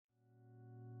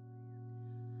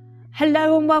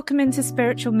Hello and welcome into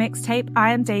Spiritual Mixtape.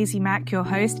 I am Daisy Mack, your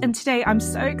host, and today I'm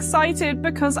so excited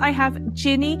because I have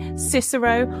Ginny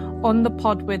Cicero on the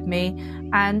pod with me.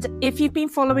 And if you've been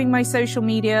following my social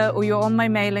media or you're on my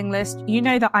mailing list, you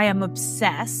know that I am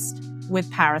obsessed with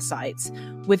parasites,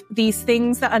 with these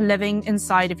things that are living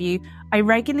inside of you. I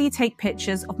regularly take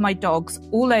pictures of my dogs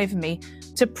all over me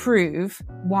to prove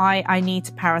why I need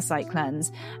to parasite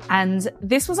cleanse. And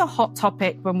this was a hot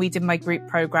topic when we did my group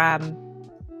program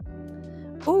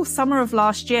summer of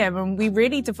last year, and we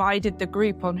really divided the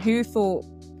group on who thought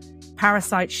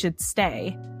parasites should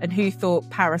stay and who thought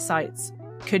parasites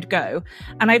could go.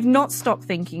 And I've not stopped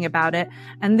thinking about it.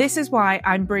 And this is why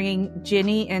I'm bringing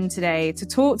Ginny in today to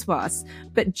talk to us.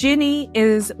 But Ginny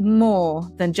is more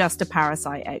than just a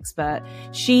parasite expert.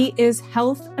 She is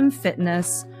health and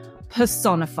fitness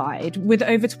personified, with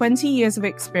over 20 years of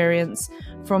experience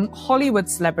from Hollywood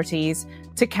celebrities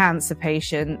to cancer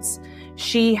patients.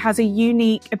 She has a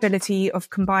unique ability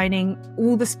of combining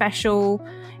all the special,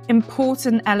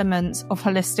 important elements of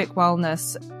holistic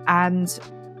wellness and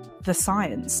the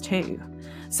science too.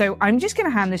 So I'm just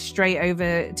going to hand this straight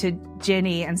over to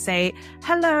Ginny and say,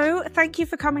 hello, thank you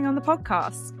for coming on the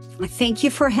podcast. Thank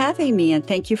you for having me, and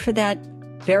thank you for that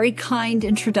very kind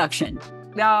introduction.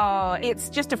 Oh, it's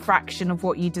just a fraction of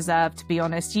what you deserve, to be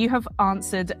honest. You have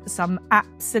answered some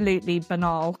absolutely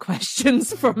banal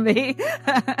questions from me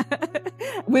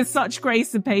with such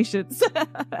grace and patience.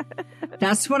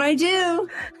 That's what I do.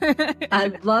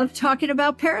 I love talking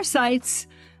about parasites.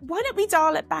 Why don't we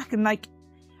dial it back and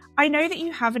I know that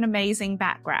you have an amazing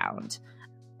background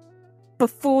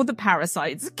before the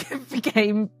parasites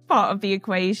became part of the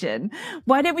equation.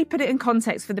 Why don't we put it in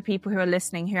context for the people who are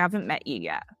listening who haven't met you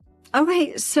yet?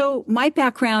 Okay, so my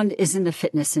background is in the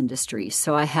fitness industry.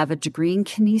 So I have a degree in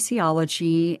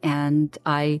kinesiology, and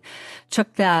I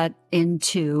took that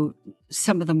into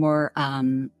some of the more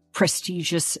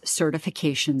prestigious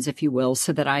certifications, if you will,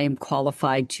 so that I am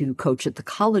qualified to coach at the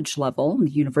college level,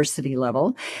 the university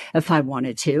level, if I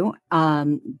wanted to.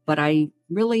 But I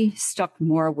really stuck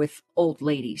more with old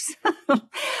ladies.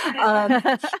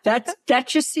 That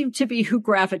just seemed to be who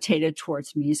gravitated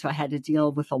towards me. So I had to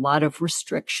deal with a lot of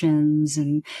restrictions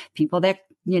and people that,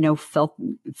 felt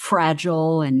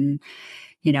fragile. And,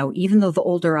 even though the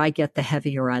older I get, the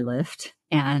heavier I lift.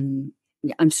 And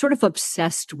I'm sort of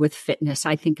obsessed with fitness.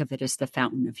 I think of it as the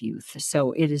fountain of youth.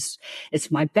 So it's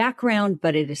my background,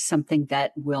 but it is something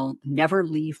that will never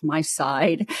leave my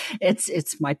side.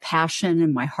 It's my passion,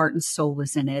 and my heart and soul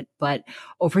is in it. But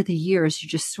over the years, you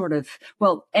just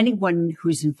anyone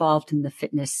who's involved in the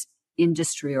fitness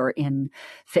industry or in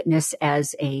fitness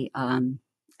as a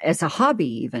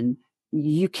hobby, even,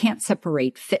 you can't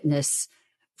separate fitness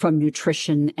from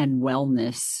nutrition and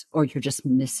wellness, or you're just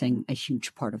missing a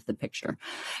huge part of the picture.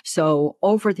 So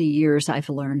over the years, I've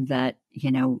learned that,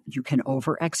 you can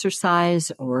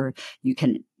over-exercise, or you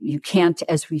can't,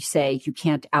 as we say, you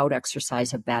can't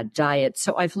out-exercise a bad diet.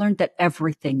 So I've learned that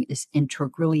everything is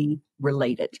integrally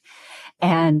related.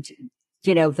 And,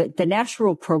 the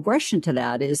natural progression to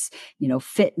that is,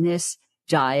 fitness,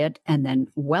 diet, and then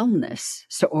wellness.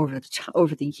 So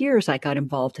over the years, I got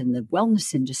involved in the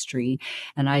wellness industry,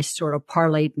 and I sort of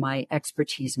parlayed my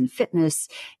expertise in fitness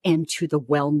into the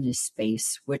wellness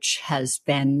space, which has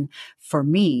been, for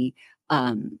me,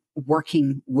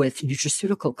 working with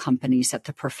nutraceutical companies at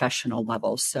the professional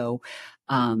level. So,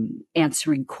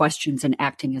 answering questions and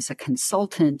acting as a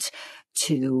consultant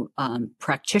to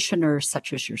practitioners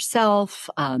such as yourself,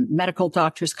 medical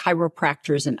doctors,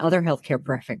 chiropractors, and other healthcare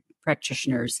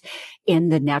practitioners in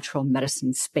the natural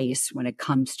medicine space when it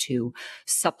comes to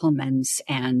supplements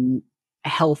and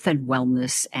health and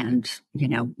wellness and,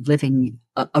 living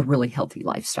a really healthy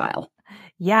lifestyle.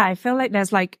 Yeah, I feel like there's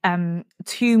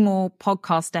two more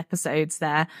podcast episodes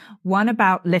there. One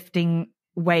about lifting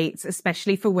weights,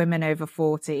 especially for women over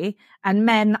 40, and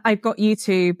men. I've got you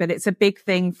too, but it's a big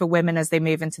thing for women as they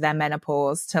move into their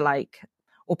menopause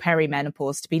or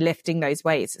perimenopause to be lifting those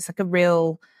weights. It's like a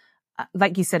real,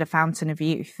 like you said, a fountain of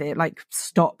youth. It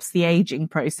stops the aging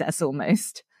process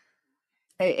almost.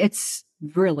 It's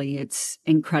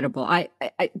incredidible. I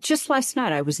just last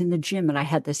night I was in the gym, and I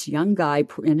had this young guy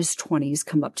in his 20s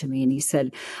come up to me, and he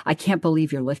said, "I can't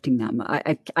believe you're lifting them.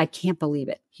 I can't believe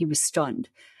it." He was stunned.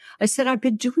 I said, "I've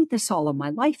been doing this all of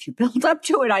my life. You build up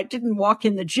to it. I didn't walk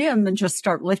in the gym and just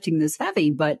start lifting this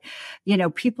heavy." But,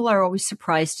 people are always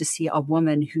surprised to see a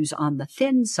woman who's on the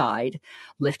thin side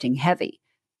lifting heavy.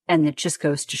 And it just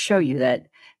goes to show you that,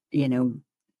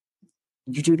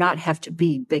 You do not have to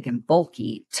be big and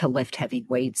bulky to lift heavy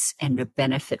weights and to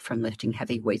benefit from lifting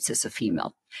heavy weights as a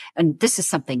female. And this is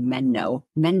something men know.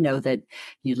 Men know that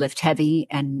you lift heavy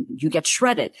and you get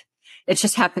shredded. It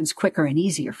just happens quicker and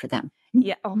easier for them.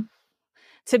 Yeah.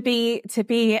 To be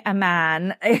a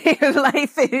man,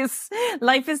 life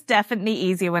is definitely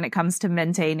easier when it comes to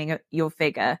maintaining your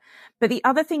figure. But the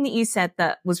other thing that you said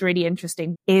that was really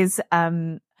interesting is,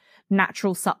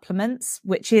 natural supplements,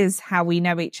 which is how we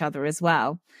know each other as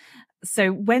well.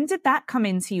 So when did that come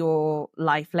into your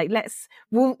life? Like,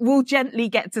 we'll gently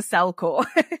get to Cellcore.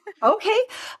 Okay.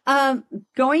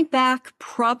 Going back,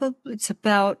 probably it's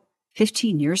about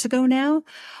 15 years ago now,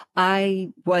 I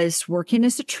was working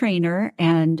as a trainer,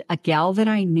 and a gal that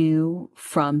I knew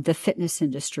from the fitness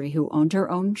industry who owned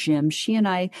her own gym, she and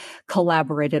I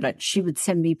collaborated. She would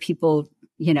send me people,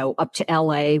 up to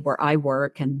LA where I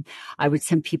work, and I would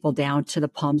send people down to the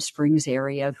Palm Springs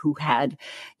area who had,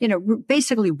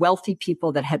 basically wealthy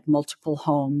people that had multiple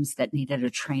homes that needed a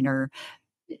trainer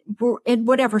in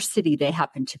whatever city they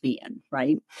happened to be in,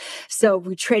 right? So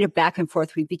we traded back and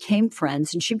forth. We became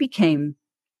friends, and she became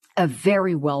a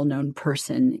very well-known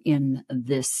person in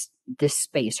this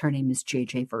space. Her name is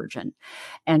JJ Virgin,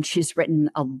 and she's written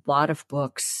a lot of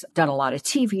books, done a lot of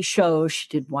TV shows. She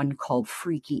did one called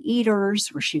Freaky Eaters,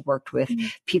 where she worked with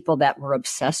people that were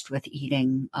obsessed with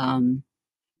eating,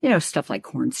 stuff like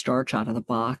cornstarch out of the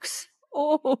box.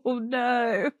 Oh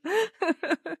no.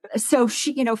 So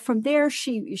she, from there,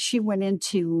 she went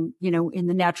into, in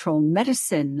the natural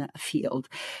medicine field,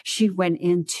 she went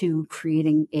into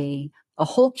creating a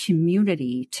whole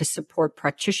community to support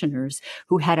practitioners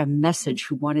who had a message,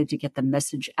 who wanted to get the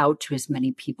message out to as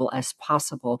many people as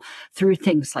possible through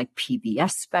things like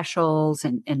PBS specials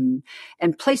and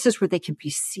places where they could be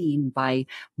seen by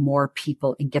more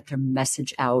people and get their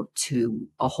message out to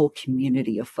a whole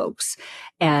community of folks.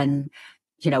 And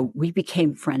we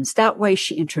became friends that way.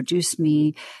 She introduced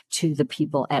me to the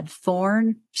people at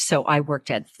Thorne. So I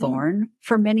worked at Thorne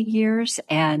for many years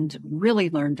and really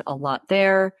learned a lot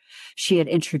there. She had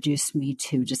introduced me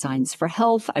to Designs for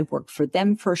Health. I worked for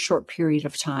them for a short period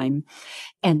of time.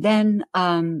 And then,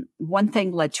 one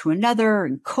thing led to another,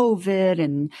 and COVID,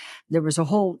 and there was a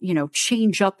whole,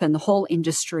 change up in the whole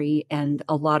industry, and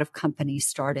a lot of companies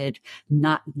started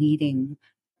not needing,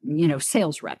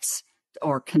 sales reps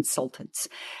or consultants.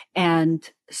 And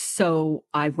so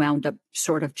I wound up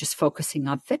sort of just focusing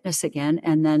on fitness again.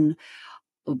 And then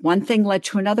one thing led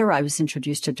to another. I was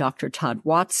introduced to Dr. Todd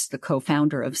Watts, the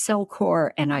co-founder of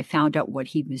Cellcore, and I found out what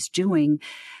he was doing.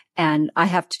 And I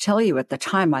have to tell you, at the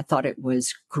time, I thought it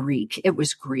was Greek. It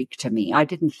was Greek to me. I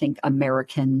didn't think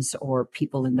Americans or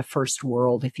people in the first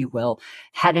world, if you will,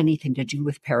 had anything to do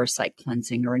with parasite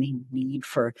cleansing or any need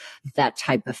for that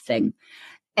type of thing.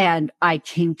 And I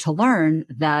came to learn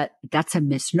that that's a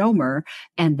misnomer,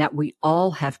 and that we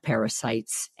all have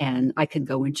parasites, and I can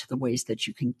go into the ways that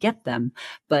you can get them.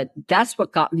 But that's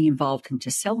what got me involved into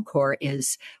Cellcore.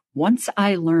 Is once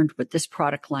I learned what this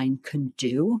product line could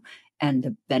do and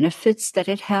the benefits that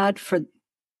it had for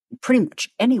pretty much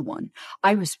anyone,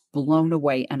 I was blown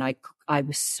away. And I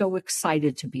was so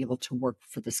excited to be able to work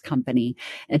for this company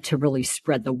and to really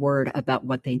spread the word about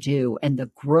what they do. And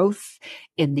the growth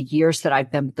in the years that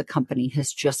I've been with the company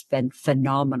has just been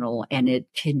phenomenal. And it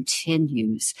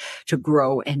continues to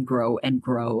grow and grow and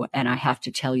grow. And I have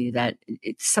to tell you that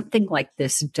something like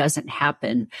this doesn't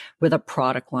happen with a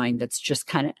product line that's just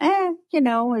kind of,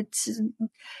 it's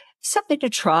something to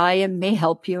try and may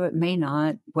help you. It may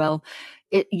not. Well,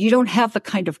 you don't have the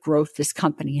kind of growth this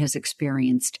company has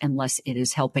experienced unless it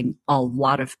is helping a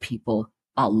lot of people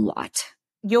a lot.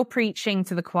 You're preaching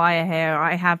to the choir here.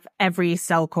 I have every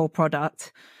Cellcore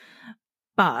product,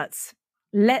 but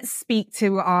let's speak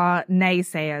to our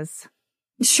naysayers.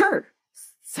 Sure.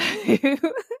 So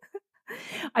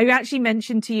I actually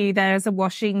mentioned to you there's a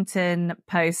Washington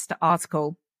Post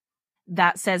article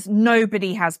that says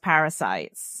nobody has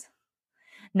parasites.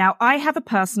 Now, I have a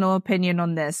personal opinion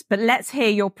on this, but let's hear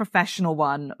your professional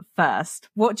one first.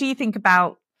 What do you think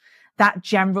about that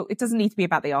general, it doesn't need to be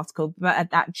about the article, but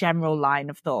that general line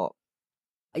of thought?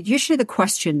 Usually the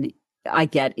question I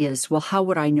get is, well, how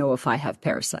would I know if I have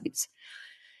parasites?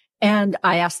 And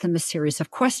I ask them a series of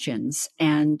questions,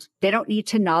 and they don't need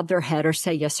to nod their head or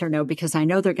say yes or no, because I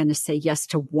know they're going to say yes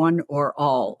to one or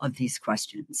all of these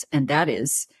questions. And that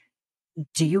is,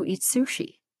 do you eat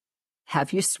sushi?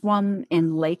 Have you swum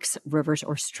in lakes, rivers,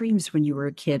 or streams when you were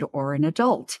a kid or an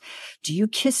adult? Do you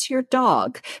kiss your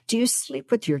dog? Do you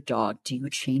sleep with your dog? Do you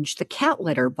change the cat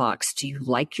litter box? Do you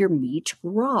like your meat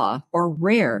raw or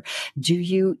rare? Do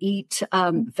you eat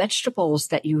vegetables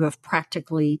that you have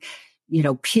practically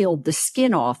peeled the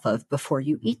skin off of before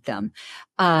you eat them?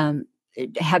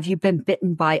 Have you been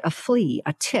bitten by a flea,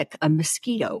 a tick, a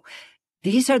mosquito?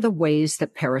 These are the ways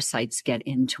that parasites get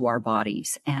into our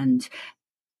bodies, and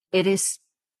it is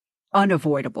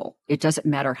unavoidable. It doesn't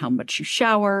matter how much you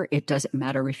shower. It doesn't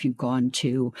matter if you've gone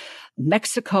to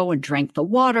Mexico and drank the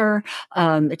water.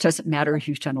 It doesn't matter if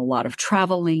you've done a lot of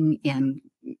traveling in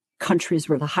countries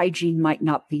where the hygiene might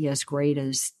not be as great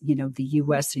as, the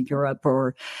US and Europe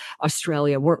or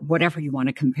Australia, whatever you want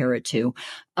to compare it to.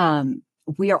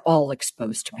 We are all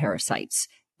exposed to parasites.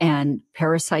 And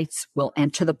parasites will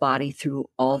enter the body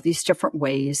through all these different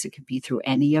ways. It could be through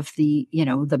any of the,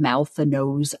 the mouth, the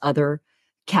nose, other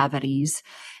cavities,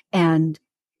 and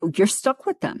you're stuck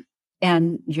with them.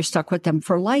 And you're stuck with them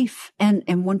for life. And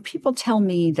when people tell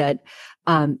me that,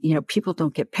 people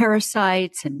don't get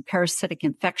parasites and parasitic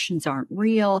infections aren't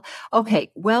real.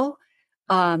 Okay. Well,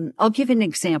 I'll give an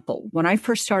example. When I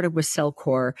first started with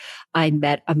Cellcore, I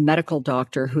met a medical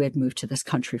doctor who had moved to this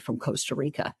country from Costa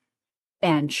Rica.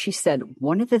 And she said,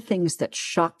 one of the things that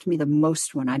shocked me the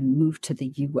most when I moved to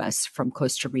the US from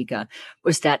Costa Rica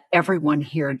was that everyone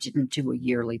here didn't do a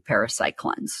yearly parasite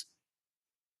cleanse.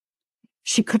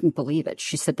 She couldn't believe it.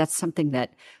 She said, that's something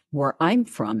that where I'm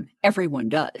from, everyone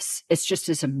does. It's just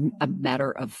as a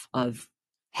matter of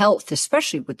health,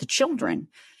 especially with the children.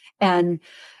 And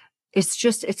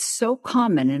it's so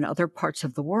common in other parts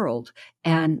of the world.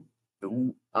 And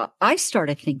I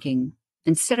started thinking,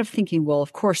 instead of thinking, well,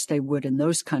 of course they would in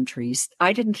those countries,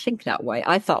 I didn't think that way.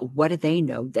 I thought, what do they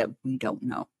know that we don't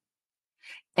know?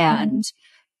 And,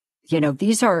 some of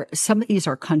these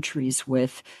are countries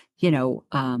with,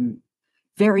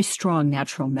 very strong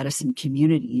natural medicine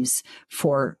communities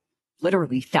for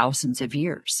literally thousands of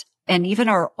years. And even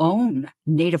our own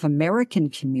Native American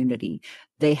community,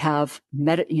 they have,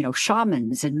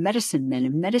 shamans and medicine men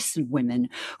and medicine women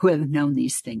who have known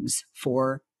these things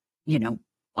for,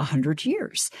 100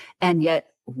 years. And yet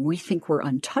we think we're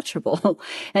untouchable.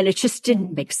 And it just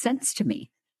didn't make sense to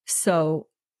me. So,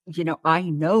 I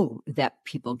know that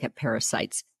people get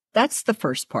parasites. That's the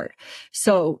first part.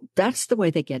 So that's the way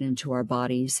they get into our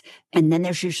bodies. And then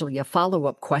there's usually a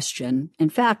follow-up question. In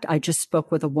fact, I just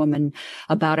spoke with a woman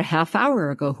about a half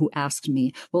hour ago who asked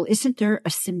me, well, isn't there a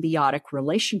symbiotic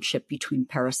relationship between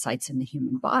parasites and the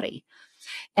human body?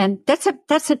 And that's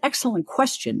an excellent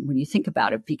question when you think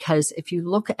about it, because if you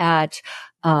look at,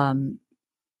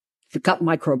 the gut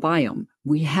microbiome,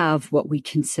 we have what we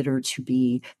consider to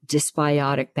be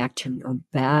dysbiotic bacteria or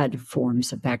bad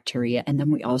forms of bacteria. And then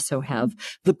we also have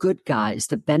the good guys,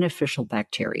 the beneficial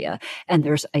bacteria. And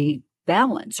there's a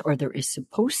balance, or there is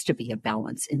supposed to be a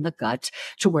balance in the gut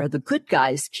to where the good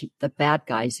guys keep the bad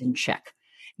guys in check.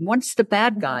 Once the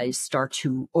bad guys start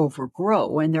to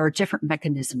overgrow, and there are different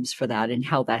mechanisms for that and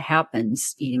how that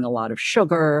happens, eating a lot of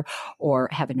sugar or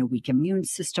having a weak immune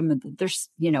system. And there's,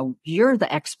 you're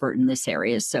the expert in this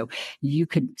area, so you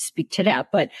could speak to that.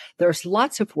 But there's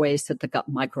lots of ways that the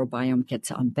gut microbiome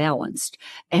gets unbalanced.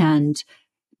 And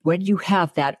when you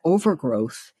have that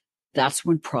overgrowth, that's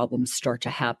when problems start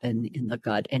to happen in the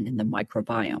gut and in the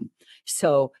microbiome.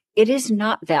 So it is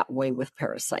not that way with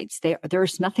parasites.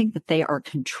 There's nothing that they are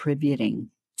contributing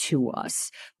to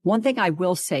us. One thing I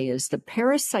will say is the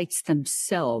parasites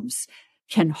themselves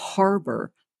can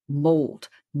harbor mold,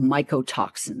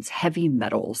 mycotoxins, heavy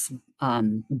metals,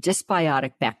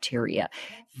 dysbiotic bacteria,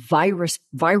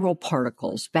 viral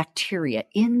particles, bacteria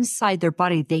inside their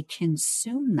body. They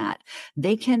consume that.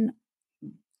 They can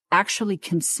actually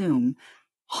consume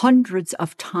hundreds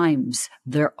of times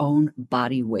their own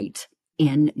body weight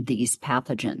in these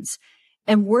pathogens.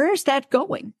 And where is that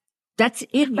going? That's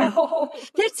in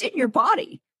your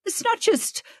body. It's not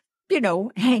just,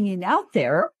 hanging out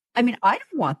there. I mean, I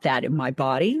don't want that in my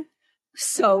body.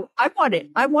 So I want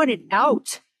it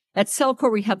out. At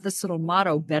Cellcore, we have this little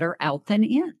motto, better out than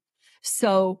in.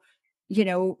 So,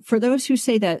 for those who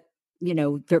say that,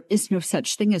 there is no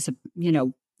such thing as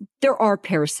there are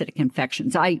parasitic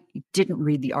infections. I didn't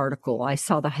read the article. I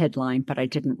saw the headline, but I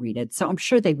didn't read it. So I'm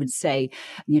sure they would say,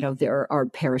 there are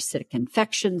parasitic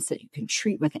infections that you can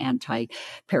treat with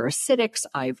antiparasitics.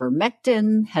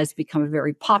 Ivermectin has become a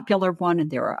very popular one,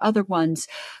 and there are other ones.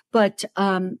 But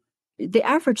the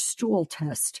average stool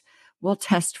test will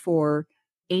test for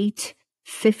 8,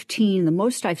 15. The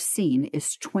most I've seen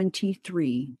is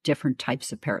 23 different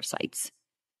types of parasites.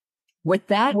 With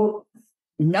that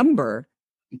number,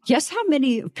 guess how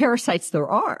many parasites there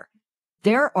are?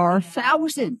 There are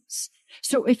thousands.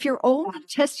 So if you're only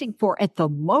testing for at the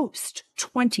most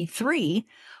 23,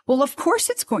 well, of course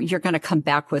you're going to come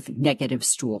back with negative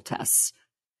stool tests.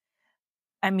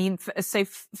 I mean, so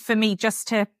for me, just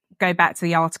to go back to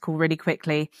the article really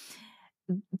quickly.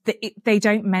 They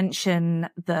don't mention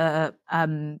the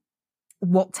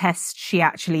what test she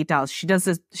actually does. She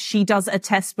does a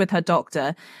test with her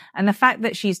doctor, and the fact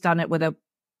that she's done it with a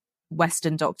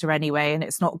Western doctor anyway, and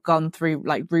it's not gone through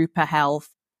like Rupa Health.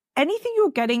 Anything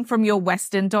you're getting from your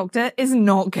Western doctor is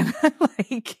not gonna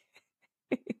like.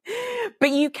 But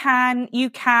you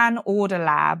can order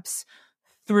labs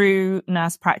through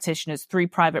nurse practitioners, through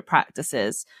private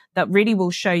practices that really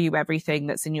will show you everything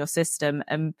that's in your system.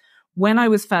 And when I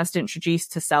was first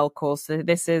introduced to Cellcore, so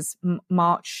this is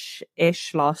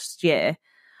March-ish last year,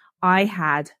 I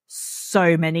had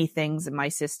so many things in my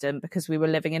system because we were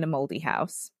living in a moldy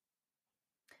house.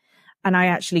 And I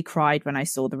actually cried when I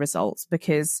saw the results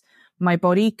because my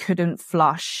body couldn't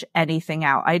flush anything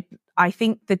out. I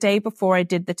think the day before I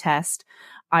did the test,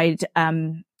 I'd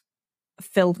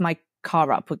filled my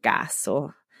car up with gas,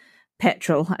 or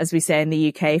petrol, as we say in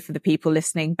the UK for the people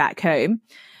listening back home.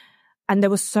 And there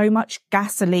was so much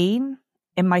gasoline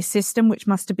in my system, which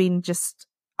must have been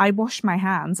I washed my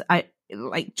hands. I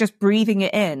like just breathing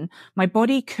it in. My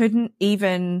body couldn't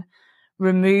even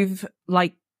remove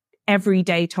like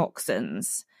everyday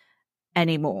toxins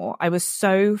anymore. I was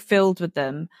so filled with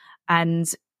them. And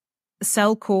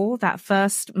Cellcore, that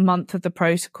first month of the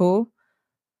protocol,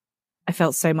 I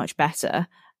felt so much better.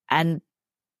 And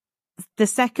the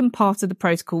second part of the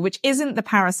protocol, which isn't the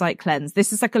Parasite cleanse,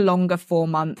 this is like a longer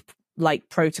 4-month like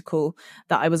protocol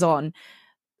that I was on.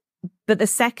 But the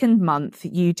second month,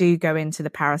 you do go into the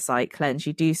Parasite cleanse.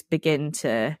 You do begin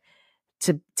to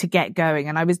get going.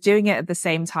 And I was doing it at the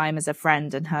same time as a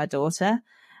friend and her daughter.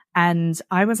 And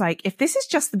I was like, if this is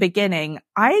just the beginning,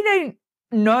 I don't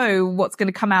know what's going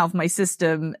to come out of my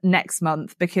system next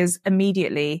month, because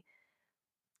immediately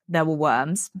there were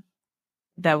worms.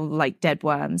 There were like dead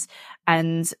worms.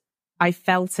 And I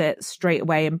felt it straight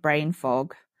away in brain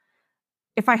fog.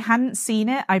 If I hadn't seen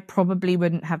it, I probably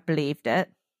wouldn't have believed it.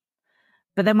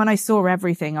 But then when I saw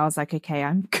everything, I was like, okay,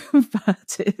 I'm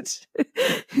converted.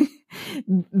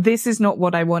 This is not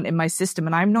what I want in my system.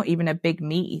 And I'm not even a big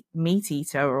meat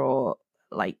eater, or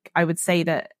like, I would say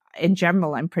that in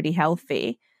general, I'm pretty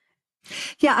healthy.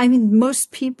 Yeah. I mean,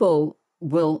 most people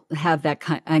will have that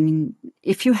kind. I mean,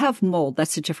 if you have mold,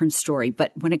 that's a different story.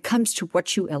 But when it comes to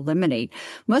what you eliminate,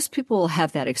 most people will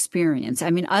have that experience. I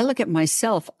mean, I look at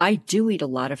myself, I do eat a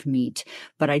lot of meat,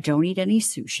 but I don't eat any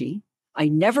sushi. I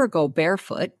never go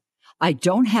barefoot. I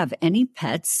don't have any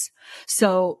pets.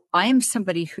 So I am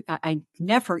somebody who I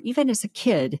never, even as a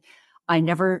kid, I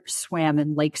never swam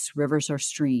in lakes, rivers, or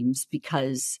streams,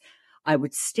 because I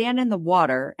would stand in the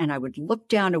water and I would look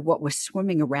down at what was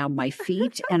swimming around my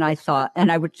feet. And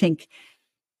I would think,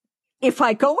 if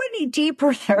I go any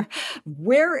deeper there,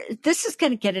 this is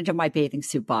going to get into my bathing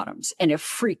suit bottoms. And it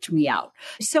freaked me out.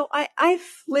 So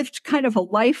I've lived kind of a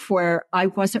life where I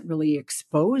wasn't really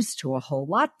exposed to a whole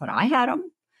lot, but I had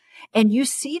them. And you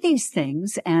see these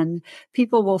things and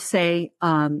people will say,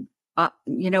 one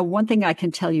thing I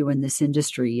can tell you in this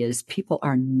industry is people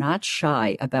are not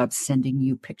shy about sending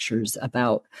you pictures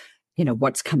about,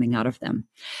 what's coming out of them.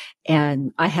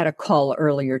 And I had a call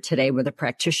earlier today with a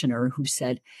practitioner who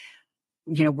said,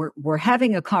 we're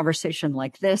having a conversation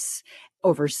like this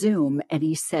over Zoom. And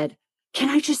he said, can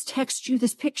I just text you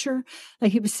this picture?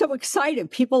 Like, he was so excited.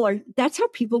 That's how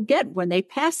people get when they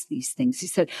pass these things. He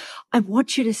said, I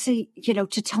want you to see,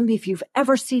 to tell me if you've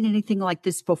ever seen anything like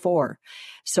this before.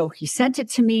 So he sent it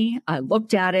to me. I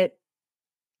looked at it.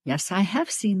 Yes, I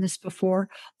have seen this before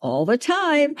all the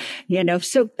time,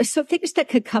 so things that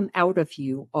could come out of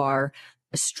you are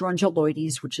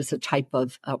strongyloides, which is a type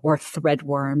of, or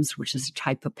threadworms, which is a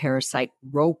type of parasite,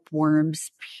 rope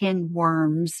worms,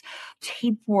 pinworms,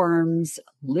 tapeworms,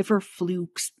 liver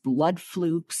flukes, blood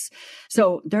flukes.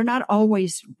 So they're not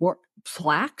always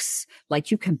plaques. Like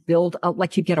you can build up,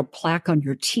 like you get a plaque on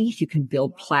your teeth, you can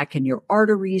build plaque in your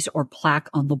arteries or plaque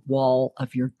on the wall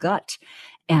of your gut.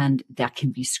 And that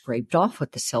can be scraped off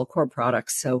with the Cellcore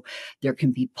products. So there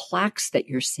can be plaques that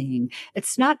you're seeing.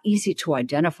 It's not easy to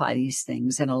identify these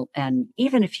things. And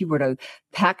even if you were to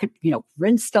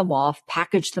rinse them off,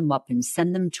 package them up and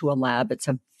send them to a lab, it's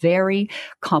a very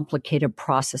complicated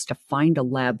process to find a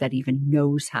lab that even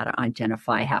knows how to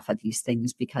identify half of these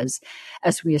things, because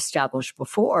as we established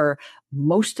before,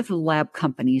 most of the lab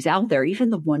companies out there,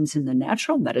 even the ones in the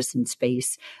natural medicine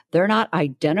space, they're not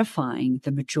identifying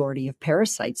the majority of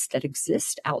parasites that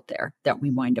exist out there that we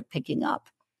wind up picking up.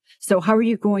 So how are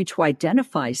you going to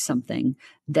identify something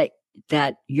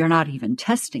that you're not even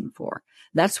testing for?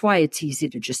 That's why it's easy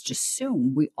to just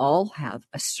assume we all have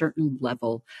a certain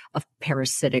level of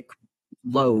parasitic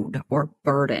load or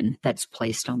burden that's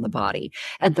placed on the body.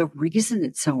 And the reason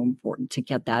it's so important to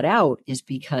get that out is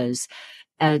because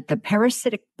the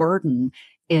parasitic burden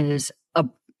is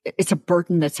it's a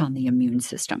burden that's on the immune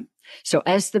system. So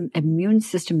as the immune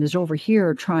system is over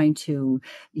here trying to,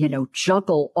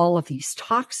 juggle all of these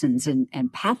toxins and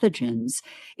pathogens,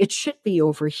 it should be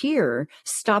over here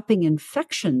stopping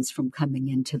infections from coming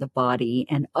into the body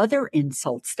and other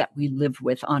insults that we live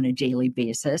with on a daily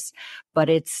basis. But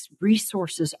its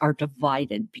resources are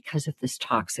divided because of this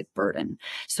toxic burden.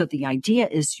 So the idea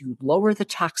is you lower the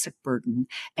toxic burden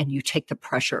and you take the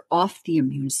pressure off the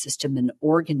immune system and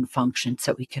organ function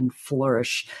so we can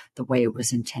flourish the way it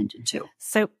was intended to.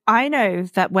 So I know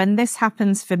that when this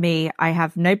happens for me, I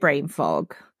have no brain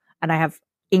fog and I have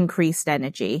increased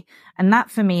energy. And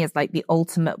that for me is like the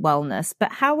ultimate wellness.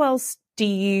 But how else do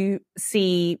you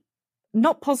see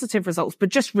not positive results, but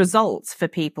just results for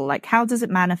people? Like how does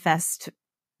it manifest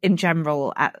in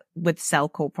general with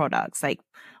Cellcore products? Like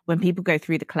when people go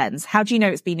through the cleanse, how do you know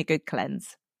it's been a good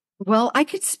cleanse? Well,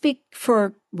 I'll speak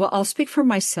for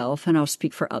myself and I'll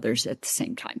speak for others at the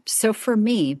same time. So for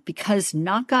me, because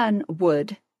knock on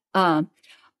wood,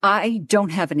 I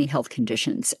don't have any health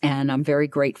conditions and I'm very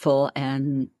grateful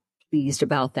and pleased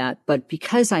about that. But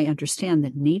because I understand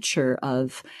the nature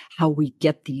of how we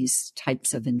get these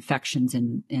types of infections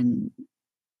and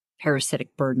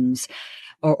parasitic burdens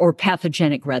or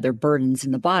pathogenic rather burdens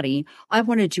in the body, I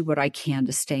want to do what I can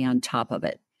to stay on top of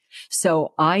it.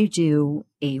 So I do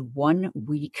a 1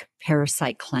 week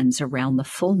parasite cleanse around the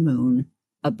full moon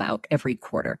about every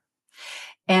quarter.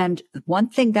 And one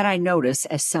thing that I notice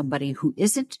as somebody who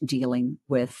isn't dealing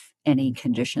with any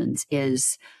conditions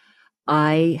is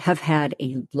I have had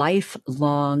a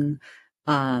lifelong,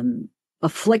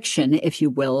 affliction, if you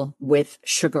will, with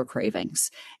sugar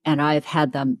cravings. And I've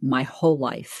had them my whole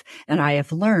life. And I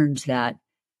have learned that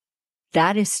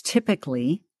is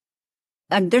typically,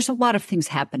 and there's a lot of things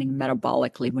happening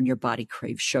metabolically when your body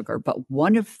craves sugar, but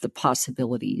one of the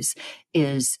possibilities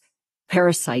is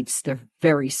parasites. They're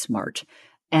very smart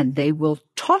and they will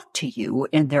talk to you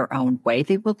in their own way.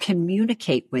 They will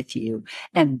communicate with you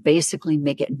and basically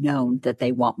make it known that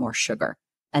they want more sugar.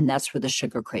 And that's where the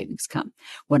sugar cravings come.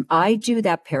 When I do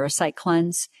that parasite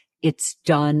cleanse, it's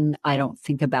done. I don't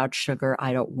think about sugar.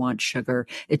 I don't want sugar.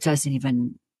 It doesn't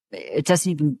even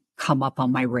come up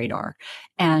on my radar.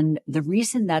 And the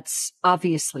reason that's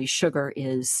obviously sugar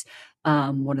is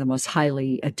one of the most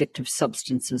highly addictive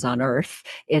substances on earth.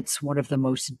 It's one of the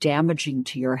most damaging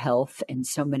to your health in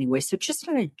so many ways. So just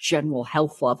on a general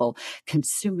health level,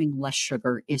 consuming less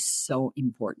sugar is so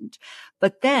important.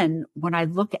 But then when I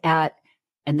look at,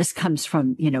 and this comes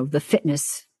from, the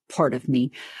fitness part of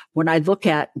me, when I look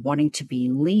at wanting to be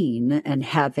lean and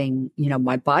having,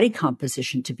 my body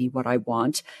composition to be what I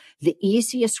want, the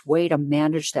easiest way to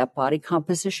manage that body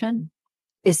composition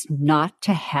is not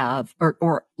to have,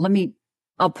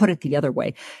 I'll put it the other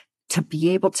way, to be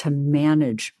able to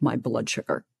manage my blood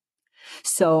sugar.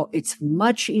 So it's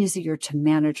much easier to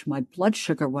manage my blood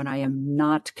sugar when I am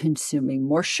not consuming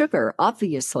more sugar,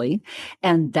 obviously.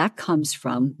 And that comes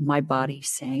from my body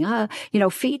saying,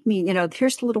 feed me,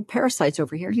 here's the little parasites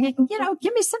over here, give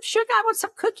me some sugar. I want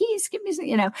some cookies. Give me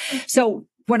some, So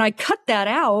when I cut that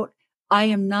out, I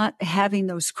am not having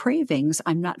those cravings.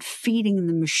 I'm not feeding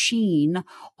the machine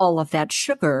all of that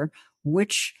sugar,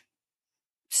 which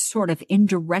sort of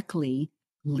indirectly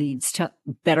leads to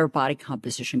better body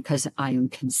composition because I am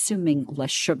consuming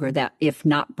less sugar that, if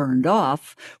not burned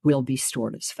off, will be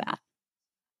stored as fat.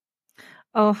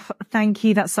 Oh, thank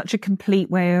you. That's such a complete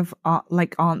way of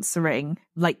answering.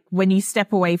 Like when you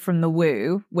step away from the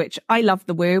woo, which I love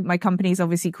the woo. My company is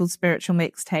obviously called Spiritual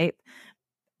Mixtape,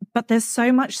 but there's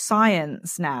so much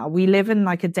science now. We live in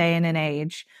like a day and an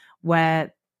age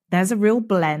where there's a real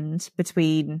blend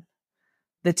between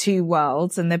the two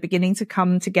worlds and they're beginning to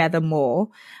come together more.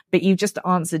 But you just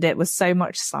answered it with so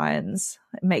much science.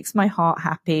 It makes my heart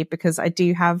happy because I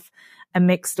do have a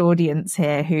mixed audience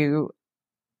here who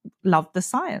love the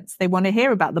science. They want to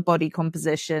hear about the body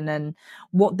composition and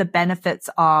what the benefits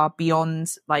are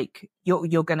beyond like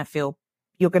you're going to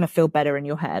feel better in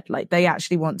your head. Like they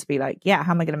actually want to be like, yeah,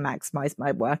 how am I going to maximize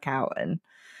my workout and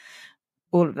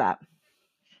all of that?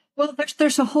 Well,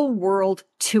 there's a whole world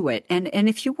to it. And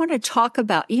if you want to talk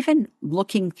about even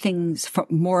looking things from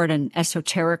more at an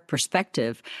esoteric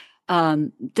perspective,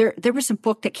 there was a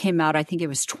book that came out, I think it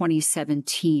was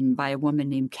 2017 by a woman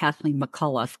named Kathleen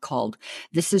McCullough called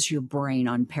This Is Your Brain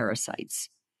on Parasites.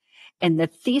 And the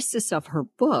thesis of her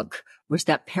book was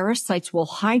that parasites will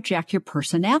hijack your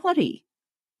personality.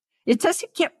 It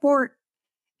doesn't get more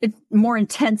more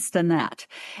intense than that.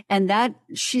 And that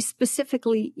she's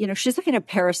specifically, she's looking at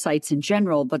parasites in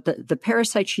general, but the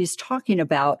parasite she's talking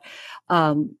about,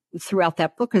 throughout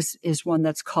that book is one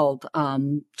that's called,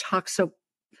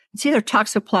 it's either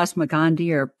Toxoplasma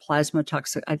gondii or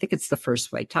I think it's the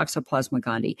first way, Toxoplasma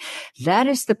gondii. That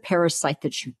is the parasite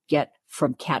that you get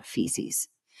from cat feces.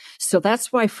 So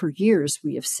that's why for years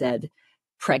we have said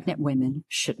pregnant women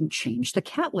shouldn't change the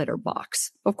cat litter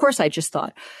box. Of course, I just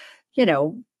thought,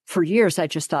 for years, I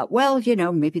just thought, well,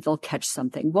 maybe they'll catch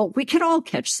something. Well, we can all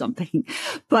catch something.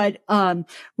 But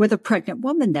with a pregnant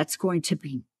woman, that's going to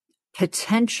be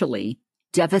potentially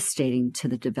devastating to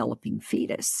the developing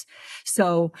fetus.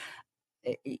 So,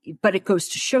 but it goes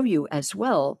to show you as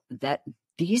well that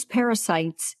these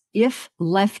parasites, if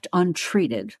left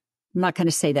untreated, I'm not going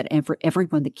to say that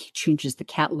everyone that changes the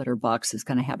cat litter box is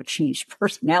going to have a changed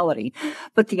personality,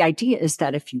 but the idea is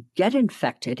that if you get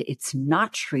infected, it's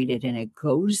not treated and it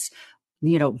goes,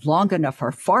 long enough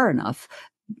or far enough,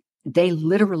 they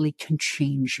literally can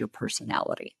change your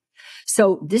personality.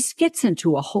 So this gets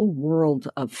into a whole world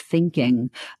of thinking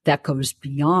that goes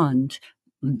beyond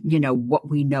what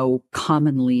we know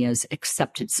commonly as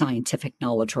accepted scientific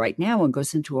knowledge right now, and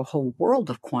goes into a whole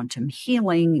world of quantum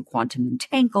healing, quantum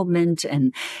entanglement,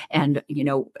 and in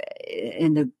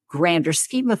the grander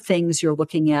scheme of things, you're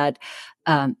looking at,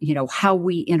 how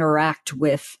we interact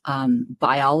with,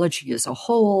 biology as a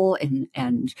whole,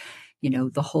 and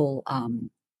the whole,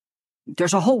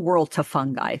 there's a whole world to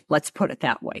fungi. Let's put it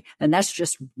that way. And that's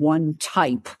just one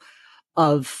type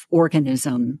of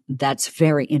organism that's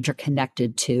very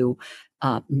interconnected to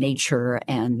nature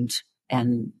and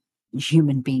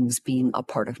human beings being a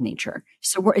part of nature.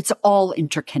 So it's all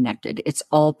interconnected. It's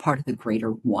all part of the greater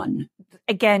one.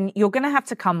 Again, you're going to have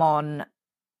to come on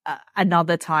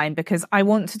another time, because I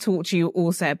want to talk to you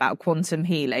also about quantum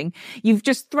healing. You've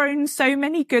just thrown so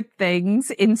many good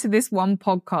things into this one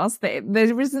podcast that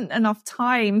there isn't enough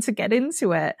time to get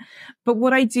into it. But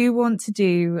what I do want to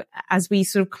do as we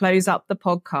sort of close up the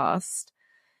podcast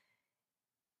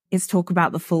is talk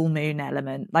about the full moon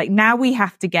element. Like, now we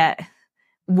have to get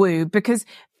woo, because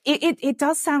it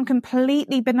does sound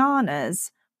completely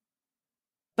bananas,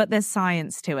 but there's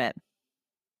science to it.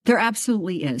 There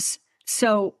absolutely is.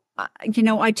 So,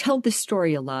 I tell this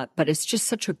story a lot, but it's just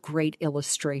such a great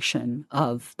illustration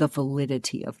of the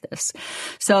validity of this.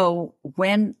 So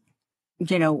when,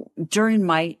 during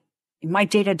my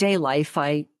day-to-day life,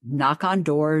 I knock on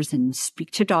doors and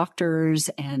speak to doctors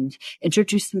and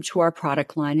introduce them to our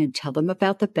product line and tell them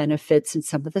about the benefits and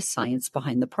some of the science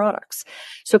behind the products.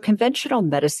 So conventional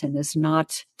medicine is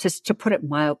not, just to put it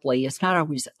mildly, it's not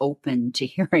always open to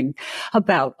hearing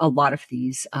about a lot of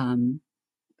these,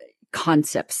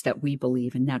 concepts that we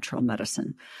believe in natural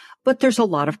medicine. But there's a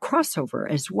lot of crossover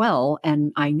as well.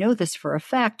 And I know this for a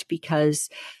fact because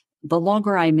the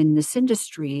longer I'm in this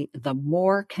industry, the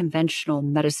more conventional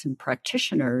medicine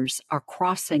practitioners are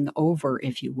crossing over,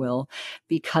 if you will,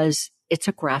 because it's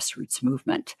a grassroots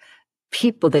movement.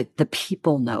 The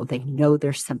people know, they know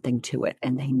there's something to it,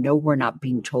 and they know we're not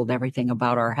being told everything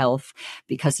about our health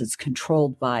because it's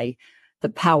controlled by the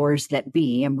powers that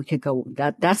be. And we could go,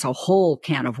 that's a whole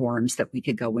can of worms that we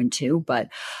could go into, but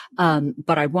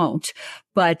I won't.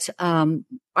 But,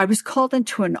 I was called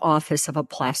into an office of a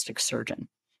plastic surgeon.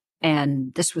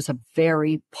 And this was a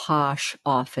very posh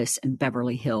office in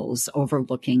Beverly Hills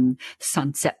overlooking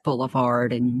Sunset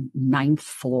Boulevard and 9th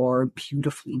floor,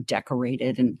 beautifully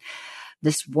decorated. And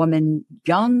this woman,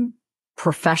 young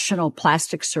professional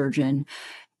plastic surgeon.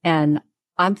 And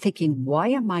I'm thinking, why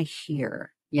am I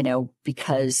here?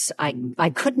 Because I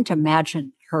couldn't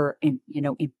imagine her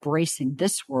embracing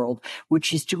this world, which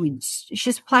she's doing.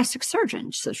 She's a plastic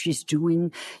surgeon. So she's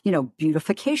doing,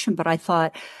 beautification. But I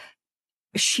thought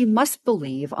she must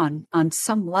believe on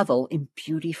some level in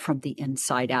beauty from the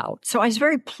inside out. So I was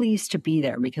very pleased to be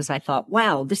there because I thought,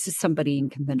 wow, this is somebody in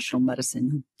conventional medicine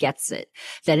who gets it,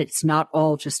 that it's not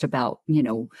all just about,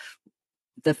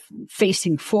 the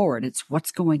facing forward. It's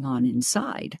what's going on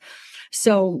inside.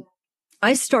 So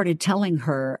I started telling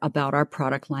her about our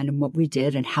product line and what we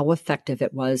did and how effective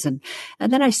it was. And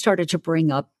then I started to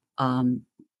bring up,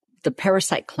 the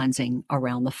parasite cleansing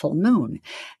around the full moon.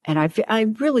 And I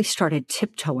really started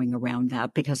tiptoeing around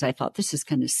that because I thought this is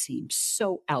going to seem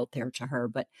so out there to her.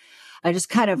 But I just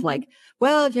kind of like,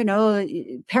 well,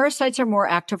 parasites are more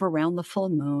active around the full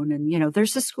moon. And,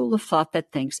 there's a school of thought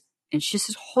that thinks, and she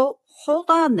says, hold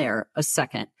on there a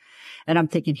second. And I'm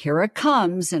thinking, here it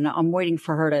comes. And I'm waiting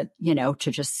for her to,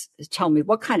 to just tell me,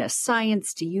 what kind of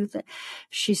science do you think?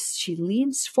 She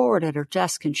leans forward at her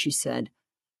desk and she said,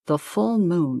 the full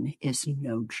moon is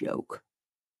no joke.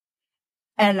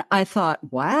 And I thought,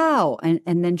 wow. And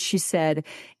then she said,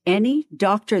 any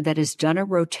doctor that has done a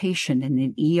rotation in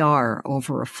an ER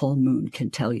over a full moon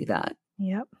can tell you that.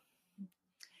 Yep.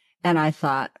 And I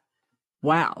thought,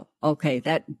 wow, okay,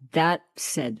 that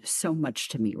said so much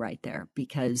to me right there,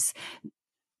 because,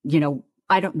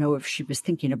 I don't know if she was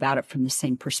thinking about it from the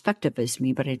same perspective as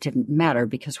me, but it didn't matter,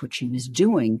 because what she was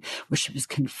doing was she was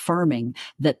confirming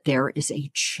that there is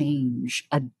a change,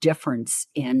 a difference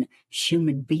in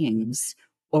human beings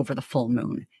over the full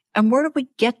moon. And where do we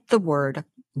get the word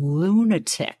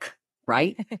lunatic?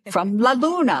 Right? From La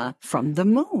Luna, from the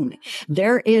moon.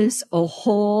 There is a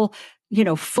whole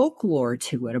folklore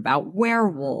to it about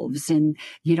werewolves and,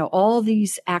 all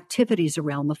these activities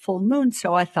around the full moon.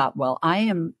 So I thought, well, I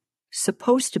am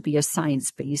supposed to be a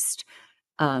science-based,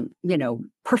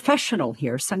 professional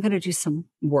here. So I'm going to do some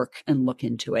work and look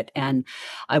into it. And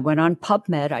I went on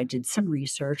PubMed. I did some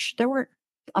research.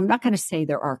 I'm not going to say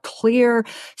there are clear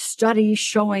studies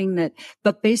showing that,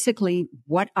 but basically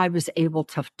what I was able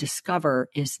to discover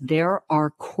is there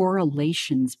are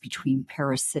correlations between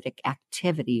parasitic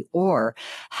activity, or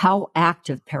how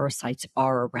active parasites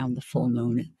are around the full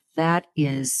moon. That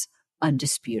is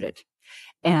undisputed.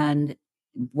 And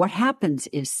what happens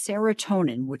is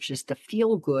serotonin, which is the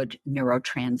feel-good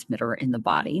neurotransmitter in the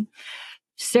body,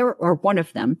 or one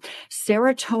of them,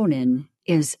 serotonin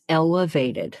is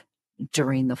elevated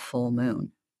during the full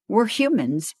moon. We're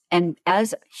humans, and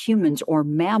as humans or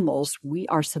mammals, we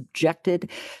are subjected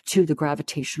to the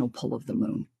gravitational pull of the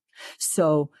moon.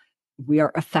 So we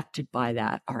are affected by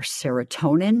that. Our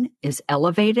serotonin is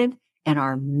elevated and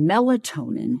our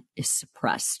melatonin is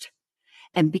suppressed.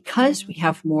 And because we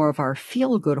have more of our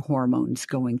feel-good hormones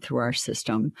going through our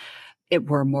system,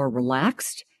 we're more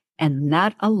relaxed. And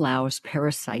that allows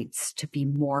parasites to be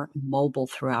more mobile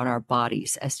throughout our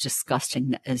bodies. As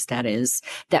disgusting as that is,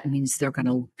 that means they're going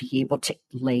to be able to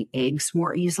lay eggs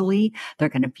more easily. They're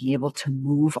going to be able to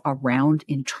move around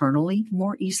internally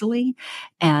more easily.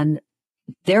 And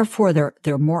therefore,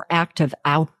 they're more active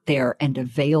out there and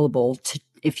available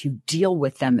if you deal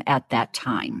with them at that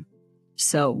time.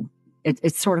 So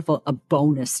it's sort of a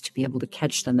bonus to be able to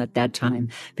catch them at that time,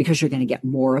 because you're going to get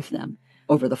more of them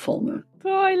over the full moon.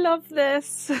 Oh, I love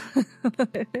this.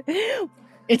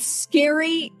 It's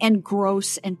scary and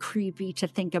gross and creepy to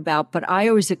think about, but I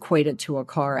always equate it to a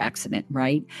car accident,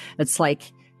 right? It's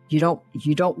like you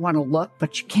don't want to look,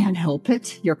 but you can't help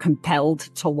it. You're compelled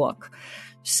to look.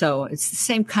 So it's the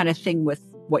same kind of thing with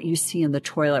what you see in the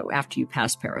toilet after you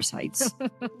pass parasites.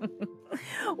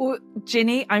 Well,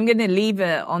 Ginny, I'm going to leave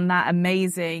it on that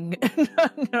amazing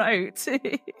note.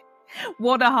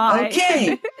 What a high.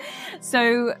 Okay.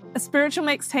 So a spiritual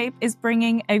mixtape is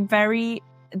bringing a very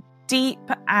deep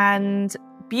and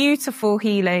beautiful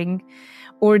healing,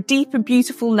 or a deep and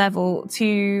beautiful level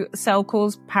to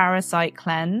Cellcore's Parasite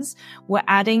Cleanse. We're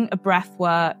adding a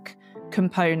breathwork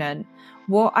component.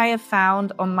 What I have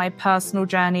found on my personal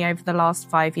journey over the last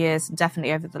 5 years,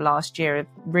 definitely over the last year of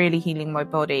really healing my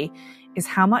body, is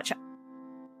how much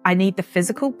I need the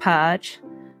physical purge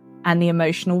and the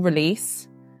emotional release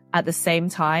at the same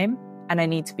time, and I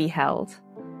need to be held.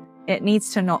 It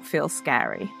needs to not feel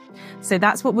scary. So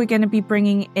that's what we're going to be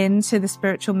bringing into the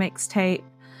spiritual mixtape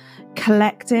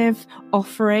collective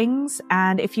offerings.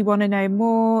 And if you want to know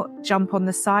more, jump on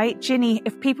the site. Ginny,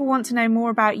 if people want to know more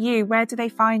about you, where do they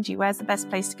find you? Where's the best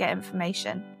place to get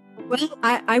information? Well,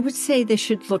 I would say they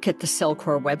should look at the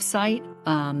Cellcore website.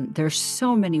 There's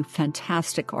so many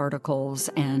fantastic articles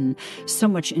and so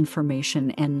much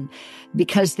information. And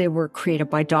because they were created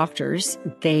by doctors,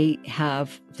 they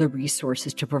have the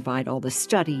resources to provide all the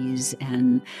studies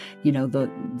and,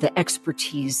 the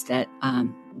expertise that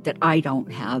I don't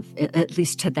have, at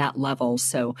least to that level.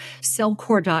 So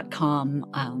cellcore.com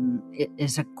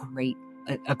is a great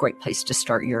place to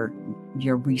start your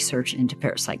research into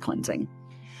parasite cleansing.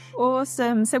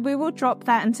 Awesome. So we will drop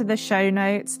that into the show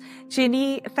notes.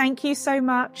 Ginny, thank you so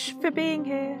much for being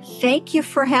here. Thank you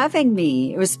for having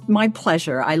me. It was my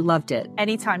pleasure. I loved it.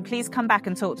 Anytime. Please come back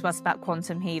and talk to us about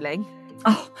quantum healing.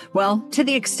 Oh, well, to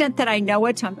the extent that I know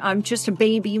it, I'm just a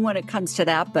baby when it comes to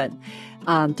that. But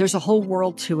there's a whole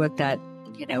world to it that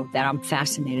I'm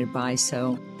fascinated by.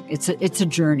 So it's a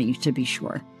journey, to be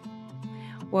sure.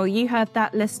 Well, you heard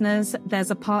that, listeners. There's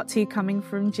a part 2 coming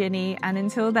from Ginny. And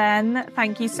until then,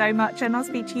 thank you so much, and I'll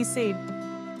speak to you soon.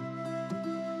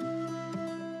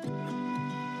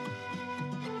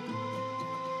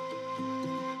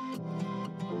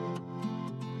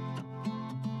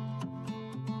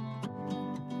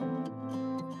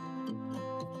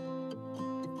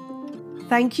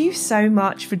 Thank you so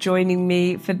much for joining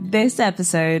me for this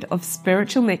episode of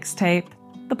Spiritual Mixtape,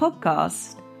 the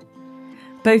podcast.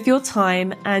 Both your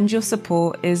time and your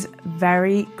support is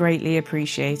very greatly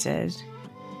appreciated.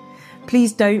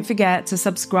 Please don't forget to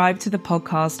subscribe to the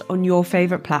podcast on your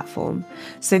favourite platform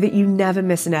so that you never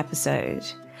miss an episode.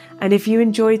 And if you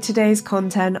enjoyed today's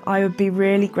content, I would be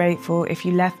really grateful if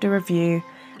you left a review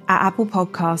at Apple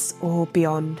Podcasts or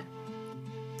beyond.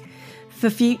 For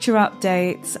future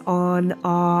updates on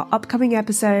our upcoming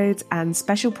episodes and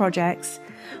special projects,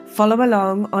 follow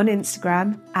along on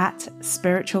Instagram at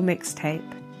Spiritual Mixtape.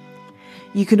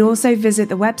 You can also visit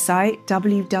the website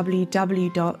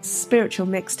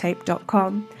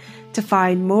www.spiritualmixtape.com to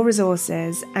find more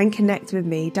resources and connect with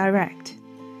me direct.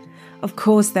 Of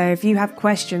course though, if you have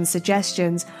questions,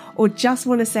 suggestions, or just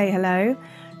want to say hello,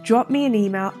 drop me an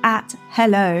email at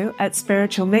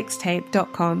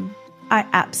hello@spiritualmixtape.com. I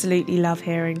absolutely love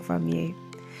hearing from you.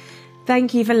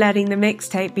 Thank you for letting the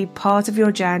mixtape be part of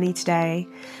your journey today.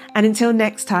 And until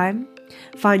next time,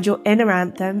 find your inner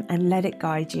anthem and let it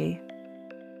guide you.